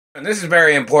And this is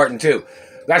very important too.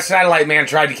 That satellite man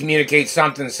tried to communicate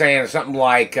something, saying something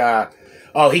like,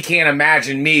 "Oh, he can't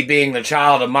imagine me being the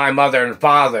child of my mother and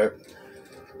father,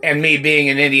 and me being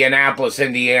in Indianapolis,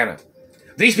 Indiana."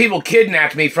 These people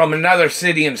kidnapped me from another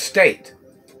city and state.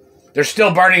 They're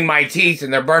still burning my teeth,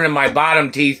 and they're burning my bottom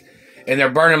teeth, and they're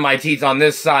burning my teeth on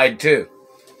this side too.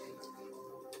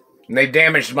 And they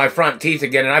damaged my front teeth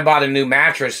again. And I bought a new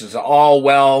mattress. It's an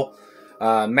all-well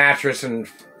mattress, and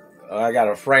I got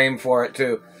a frame for it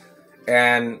too.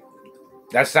 And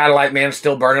that satellite man's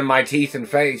still burning my teeth and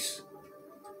face.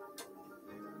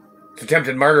 It's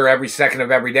attempted murder every second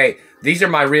of every day. These are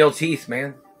my real teeth,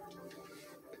 man.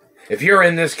 If you're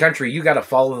in this country, you got to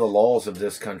follow the laws of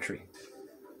this country.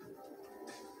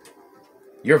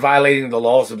 You're violating the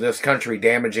laws of this country,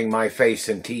 damaging my face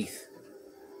and teeth.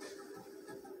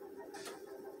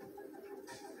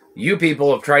 You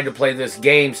people have tried to play this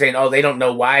game saying, oh, they don't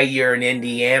know why you're in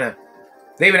Indiana.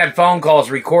 They even had phone calls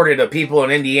recorded of people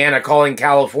in Indiana calling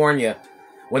California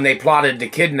when they plotted to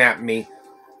kidnap me.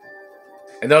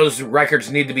 And those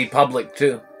records need to be public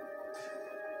too.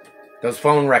 Those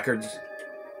phone records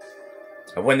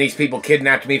of when these people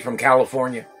kidnapped me from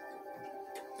California.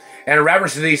 And in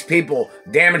reference to these people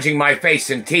damaging my face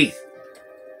and teeth,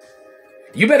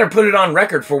 you better put it on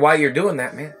record for why you're doing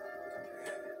that, man.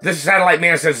 This satellite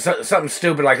man says something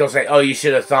stupid like he'll say, oh, you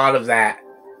should have thought of that.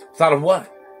 Thought of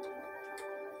what?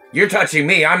 You're touching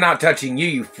me. I'm not touching you,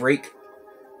 you freak.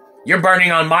 You're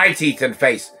burning on my teeth and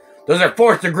face. Those are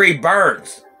 4th-degree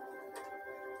burns.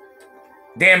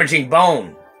 Damaging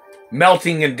bone.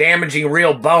 Melting and damaging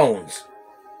real bones.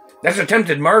 That's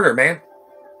attempted murder, man.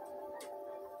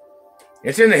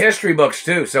 It's in the history books,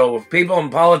 too. So if people in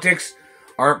politics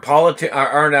aren't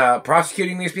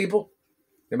prosecuting these people,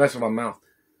 they mess with my mouth.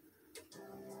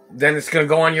 Then it's going to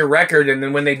go on your record, and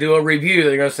then when they do a review,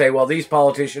 they're going to say, well, these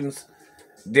politicians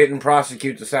didn't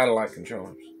prosecute the satellite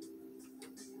controllers.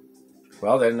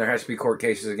 Well, then there has to be court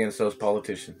cases against those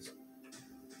politicians.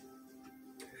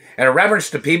 And in reference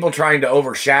to people trying to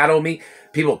overshadow me,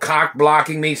 people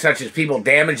cock-blocking me, such as people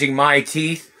damaging my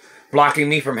teeth, blocking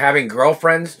me from having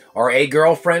girlfriends or a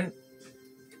girlfriend,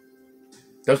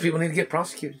 those people need to get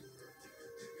prosecuted.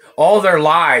 All their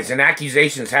lies and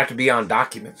accusations have to be on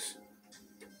documents.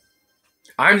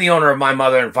 I'm the owner of my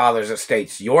mother and father's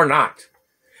estates. You're not.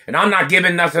 And I'm not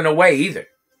giving nothing away either.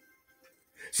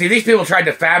 See, these people tried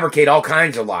to fabricate all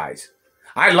kinds of lies.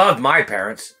 I loved my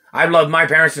parents. I've loved my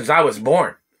parents since I was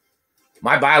born.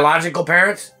 My biological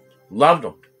parents, loved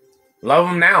them. Love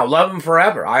them now. Love them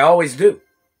forever. I always do.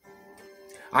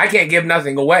 I can't give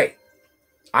nothing away.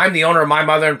 I'm the owner of my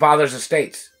mother and father's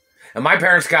estates. And my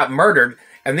parents got murdered,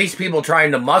 and these people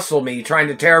trying to muscle me, trying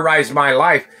to terrorize my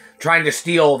life, trying to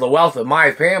steal the wealth of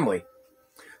my family.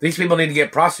 These people need to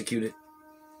get prosecuted.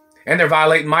 And they're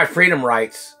violating my freedom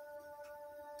rights.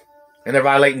 And they're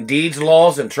violating deeds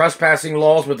laws and trespassing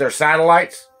laws with their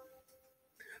satellites.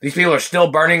 These people are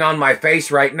still burning on my face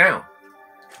right now.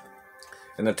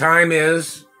 And the time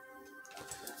is,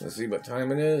 let's see what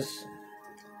time it is.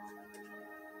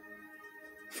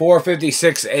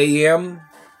 4:56 a.m.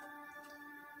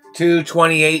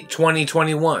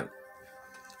 2/28/2021.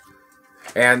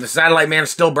 And the satellite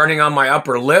man's still burning on my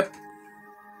upper lip.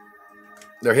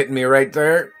 They're hitting me right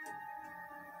there.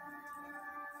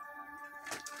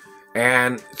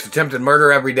 And it's attempted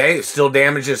murder every day. It still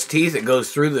damages teeth. It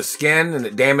goes through the skin and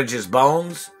it damages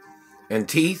bones and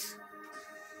teeth.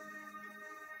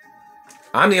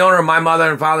 I'm the owner of my mother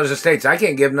and father's estates. I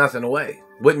can't give nothing away.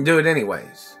 Wouldn't do it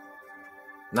anyways.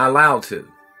 Not allowed to.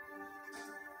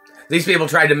 These people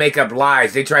tried to make up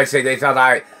lies. They tried to say they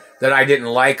thought that I didn't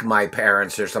like my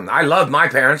parents or something. I loved my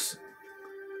parents.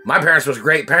 My parents was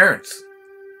great parents.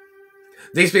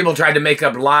 These people tried to make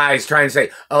up lies, trying to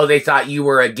say, oh, they thought you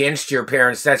were against your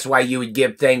parents. That's why you would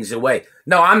give things away.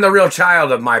 No, I'm the real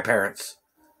child of my parents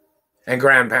and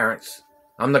grandparents.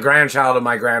 I'm the grandchild of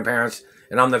my grandparents,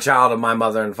 and I'm the child of my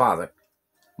mother and father,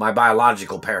 my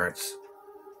biological parents,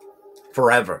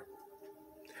 forever.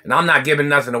 And I'm not giving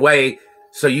nothing away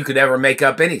so you could ever make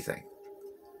up anything.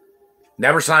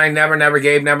 Never signed, never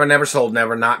gave, never sold,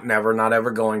 never, not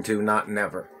ever going to, not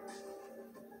never.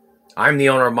 I'm the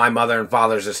owner of my mother and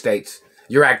father's estates.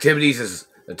 Your activities is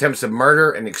attempts of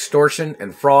murder and extortion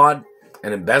and fraud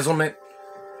and embezzlement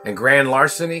and grand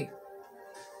larceny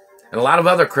and a lot of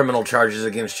other criminal charges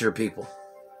against your people.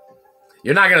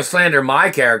 You're not going to slander my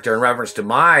character in reference to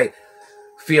my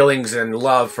feelings and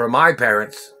love for my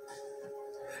parents.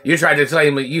 You tried to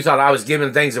tell me you thought I was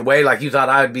giving things away like you thought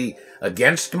I would be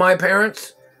against my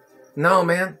parents? No,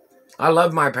 man. I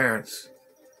love my parents.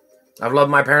 I've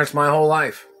loved my parents my whole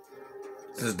life.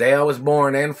 Since the day I was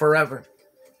born and forever.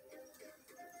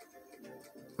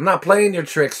 I'm not playing your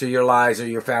tricks or your lies or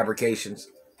your fabrications.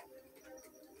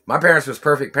 My parents was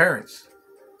perfect parents.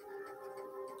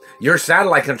 Your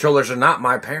satellite controllers are not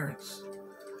my parents.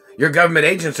 Your government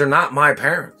agents are not my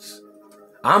parents.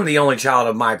 I'm the only child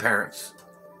of my parents.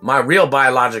 My real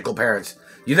biological parents.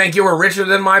 You think you were richer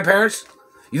than my parents?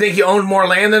 You think you owned more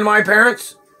land than my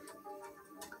parents?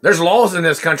 There's laws in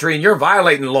this country and you're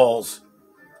violating laws.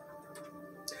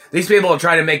 These people are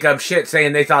trying to make up shit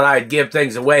saying they thought I'd give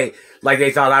things away, like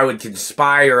they thought I would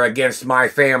conspire against my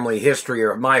family history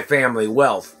or my family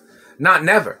wealth. Not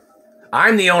never.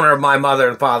 I'm the owner of my mother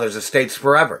and father's estates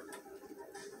forever.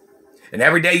 And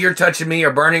every day you're touching me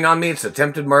or burning on me, it's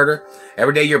attempted murder.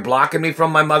 Every day you're blocking me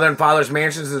from my mother and father's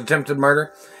mansions, it's attempted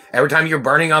murder. Every time you're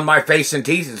burning on my face and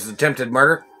teeth, it's attempted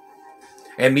murder.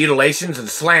 And mutilations and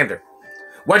slander.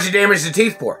 What'd you damage the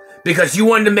teeth for? Because you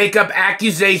wanted to make up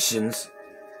accusations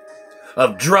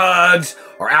of drugs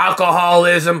or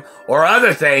alcoholism or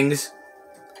other things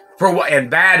for what, and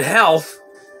bad health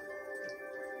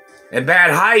and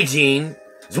bad hygiene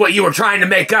is what you were trying to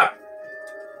make up.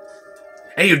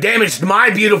 And you damaged my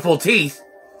beautiful teeth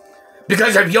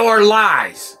because of your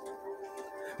lies.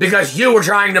 Because you were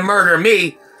trying to murder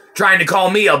me, trying to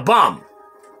call me a bum.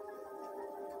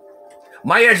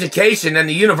 My education and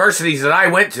the universities that I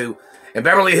went to, in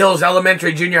Beverly Hills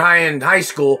Elementary, Junior High, and High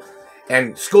School,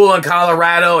 and school in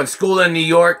Colorado, and school in New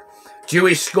York,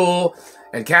 Jewish school,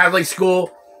 and Catholic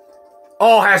school,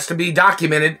 all has to be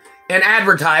documented and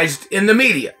advertised in the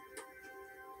media.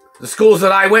 The schools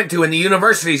that I went to and the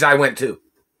universities I went to.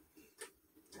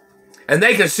 And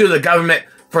they can sue the government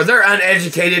for their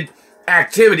uneducated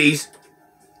activities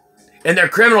and their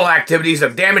criminal activities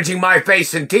of damaging my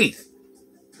face and teeth.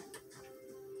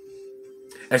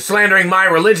 And slandering my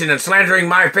religion and slandering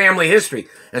my family history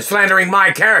and slandering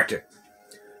my character.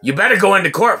 You better go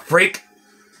into court, freak.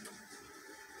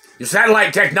 Your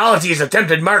satellite technology is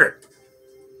attempted murder.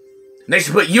 And they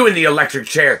should put you in the electric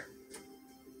chair.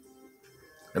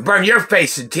 And burn your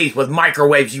face and teeth with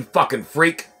microwaves, you fucking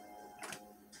freak.